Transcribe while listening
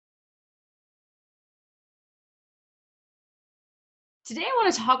Today, I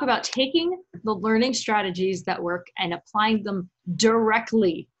want to talk about taking the learning strategies that work and applying them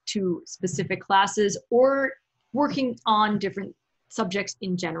directly to specific classes or working on different subjects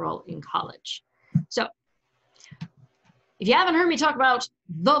in general in college. So, if you haven't heard me talk about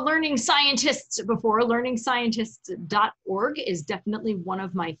the Learning Scientists before, learningscientists.org is definitely one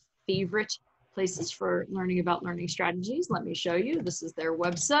of my favorite places for learning about learning strategies. Let me show you. This is their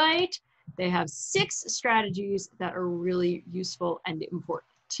website. They have 6 strategies that are really useful and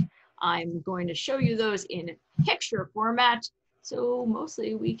important. I'm going to show you those in picture format, so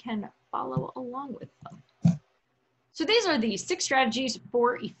mostly we can follow along with them. So these are the 6 strategies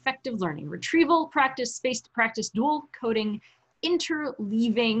for effective learning: retrieval practice, spaced practice, dual coding,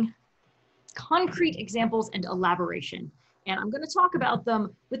 interleaving, concrete examples, and elaboration. And I'm going to talk about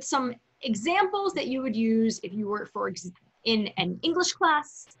them with some examples that you would use if you were in an English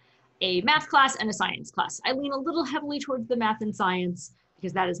class, a math class, and a science class. I lean a little heavily towards the math and science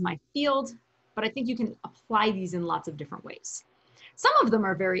because that is my field, but I think you can apply these in lots of different ways. Some of them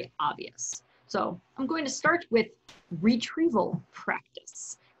are very obvious. So I'm going to start with retrieval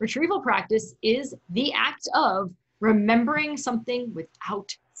practice. Retrieval practice is the act of remembering something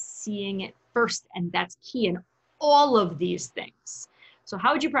without seeing it first, and that's key in all of these things. So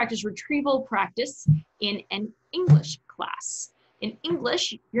how would you practice retrieval practice in an English class? In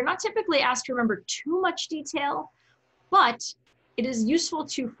English, you're not typically asked to remember too much detail, but it is useful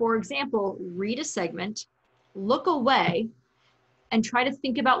to, for example, read a segment, look away, and try to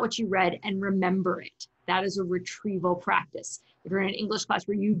think about what you read and remember it. That is a retrieval practice. If you're in an English class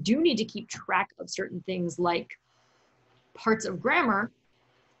where you do need to keep track of certain things like parts of grammar,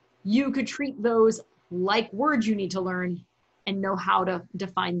 you could treat those like words you need to learn and know how to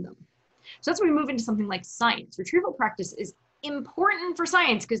define them. So that's when we move into something like science. Retrieval practice is important for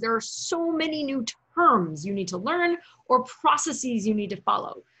science because there are so many new terms you need to learn or processes you need to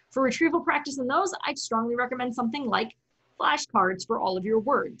follow. For retrieval practice in those, I'd strongly recommend something like flashcards for all of your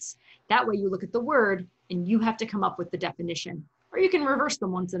words. That way you look at the word and you have to come up with the definition, or you can reverse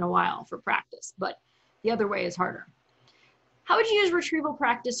them once in a while for practice, but the other way is harder. How would you use retrieval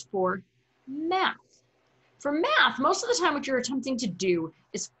practice for math? For math, most of the time what you're attempting to do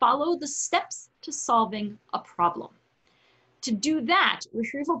is follow the steps to solving a problem. To do that,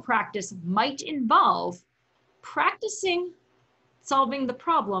 retrieval practice might involve practicing solving the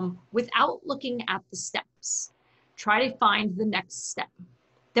problem without looking at the steps. Try to find the next step.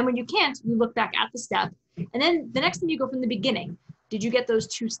 Then when you can't, you look back at the step, and then the next time you go from the beginning. Did you get those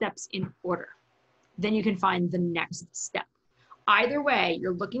 2 steps in order? Then you can find the next step. Either way,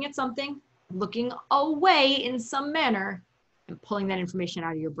 you're looking at something, looking away in some manner, and pulling that information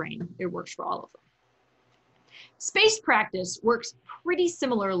out of your brain. It works for all of them. Spaced practice works pretty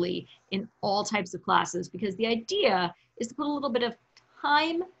similarly in all types of classes because the idea is to put a little bit of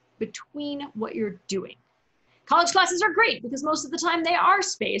time between what you're doing. College classes are great because most of the time they are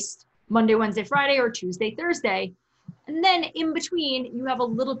spaced Monday, Wednesday, Friday, or Tuesday, Thursday. And then in between, you have a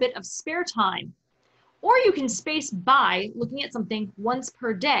little bit of spare time. Or you can space by looking at something once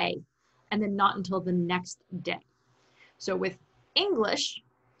per day and then not until the next day. So with English,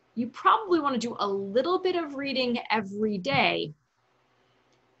 you probably want to do a little bit of reading every day,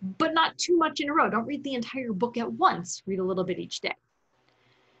 but not too much in a row. Don't read the entire book at once. Read a little bit each day.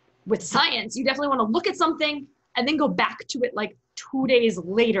 With science, you definitely want to look at something and then go back to it like 2 days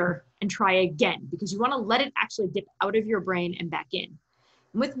later and try again, because you want to let it actually dip out of your brain and back in.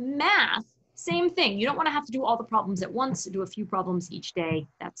 With math, same thing. You don't want to have to do all the problems at once. Do a few problems each day.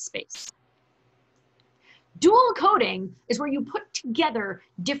 That's space. Dual coding is where you put together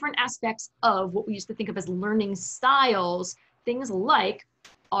different aspects of what we used to think of as learning styles, things like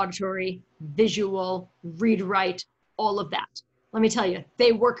auditory, visual, read-write, all of that. Let me tell you,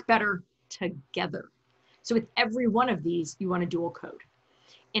 they work better together. So with every one of these, you want to dual code.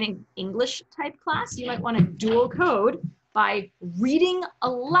 In an English type class, you might want to dual code by reading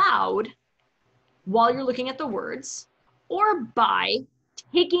aloud while you're looking at the words, or by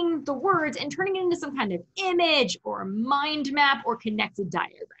taking the words and turning it into some kind of image or mind map or connected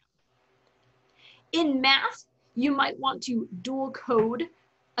diagram. In math, you might want to dual code,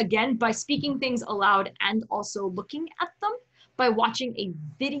 again, by speaking things aloud and also looking at them, by watching a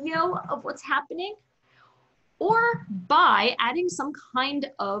video of what's happening, or by adding some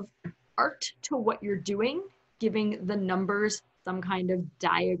kind of art to what you're doing, giving the numbers some kind of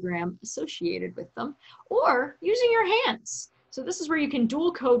diagram associated with them, or using your hands. So this is where you can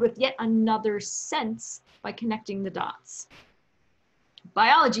dual code with yet another sense by connecting the dots.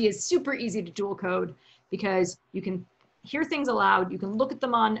 Biology is super easy to dual code because you can hear things aloud. You can look at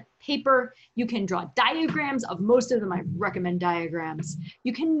them on paper. You can draw diagrams. Of most of them, I recommend diagrams.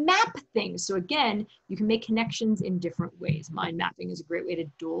 You can map things. So again, you can make connections in different ways. Mind mapping is a great way to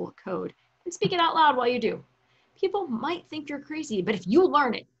dual code. And speak it out loud while you do. People might think you're crazy, but if you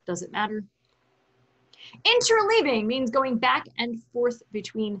learn it, does it matter? Interleaving means going back and forth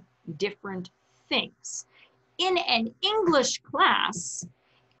between different things. In an English class,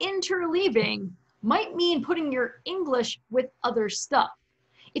 interleaving might mean putting your English with other stuff.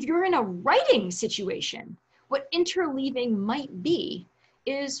 If you're in a writing situation, what interleaving might be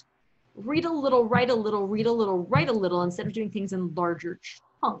is read a little, write a little, read a little, write a little, instead of doing things in larger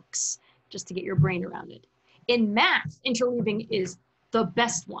chunks, just to get your brain around it. In math, interleaving is the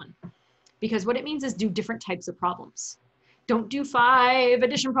best one, because what it means is do different types of problems. Don't do 5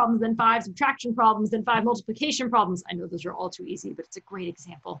 addition problems, then 5 subtraction problems, then 5 multiplication problems. I know those are all too easy, but it's a great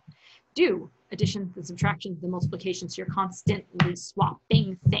example. Do addition, then subtraction, then multiplication, so you're constantly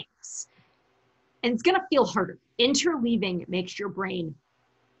swapping things. And it's gonna feel harder. Interleaving makes your brain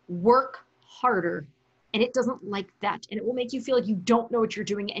work harder, and it doesn't like that. And it will make you feel like you don't know what you're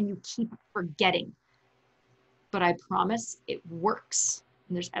doing and you keep forgetting. But I promise it works,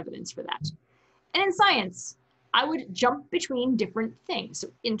 and there's evidence for that. And in science, I would jump between different things. So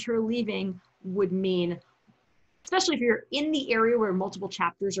interleaving would mean, especially if you're in the area where multiple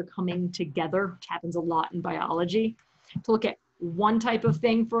chapters are coming together, which happens a lot in biology, to look at one type of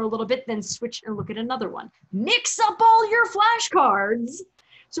thing for a little bit, then switch and look at another one. Mix up all your flashcards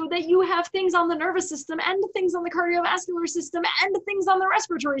so that you have things on the nervous system and things on the cardiovascular system and things on the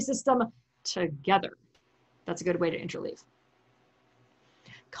respiratory system together. That's a good way to interleave.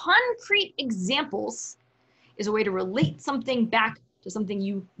 Concrete examples is a way to relate something back to something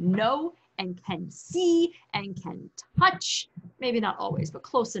you know and can see and can touch. Maybe not always, but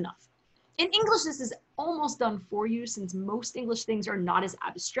close enough. In English, this is almost done for you, since most English things are not as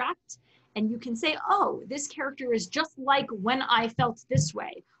abstract. And you can say, oh, this character is just like when I felt this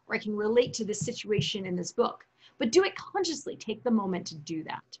way, or I can relate to this situation in this book. But do it consciously. Take the moment to do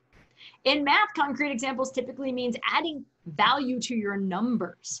that. In math, concrete examples typically means adding value to your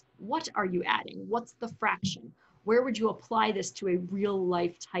numbers. What are you adding? What's the fraction? Where would you apply this to a real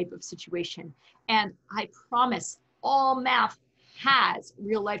life type of situation? And I promise all math has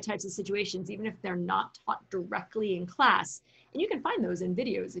real life types of situations, even if they're not taught directly in class. And you can find those in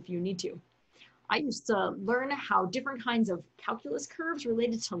videos if you need to. I used to learn how different kinds of calculus curves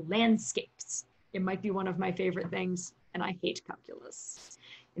related to landscapes. It might be one of my favorite things, and I hate calculus.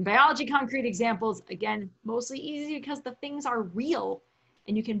 In biology, concrete examples, again, mostly easy because the things are real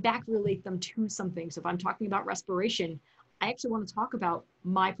and you can back relate them to something. So if I'm talking about respiration, I actually want to talk about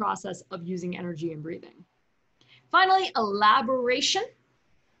my process of using energy and breathing. Finally, elaboration,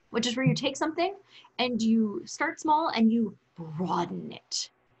 which is where you take something and you start small and you broaden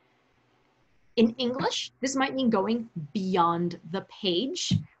it. In English, this might mean going beyond the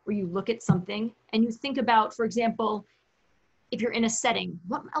page, where you look at something and you think about, for example, if you're in a setting,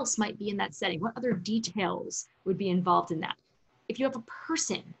 what else might be in that setting? What other details would be involved in that? If you have a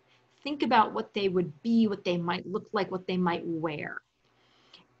person, think about what they would be, what they might look like, what they might wear.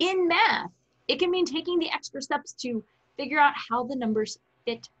 In math, it can mean taking the extra steps to figure out how the numbers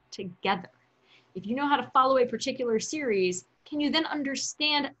fit together. If you know how to follow a particular series, can you then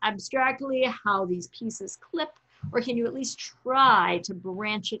understand abstractly how these pieces clip, or can you at least try to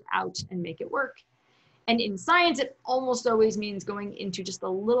branch it out and make it work? And in science, it almost always means going into just a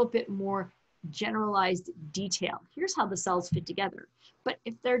little bit more generalized detail. Here's how the cells fit together. But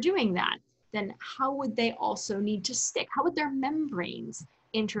if they're doing that, then how would they also need to stick? How would their membranes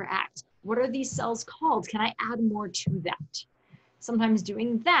interact? What are these cells called? Can I add more to that? Sometimes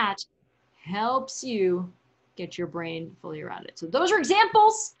doing that helps you get your brain fully around it. So those are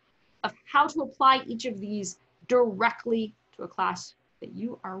examples of how to apply each of these directly to a class that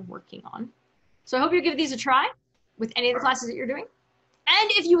you are working on. So I hope you give these a try with any of the classes that you're doing.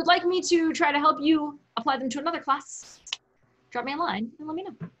 And if you would like me to try to help you apply them to another class, drop me a line and let me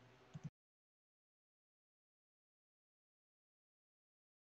know.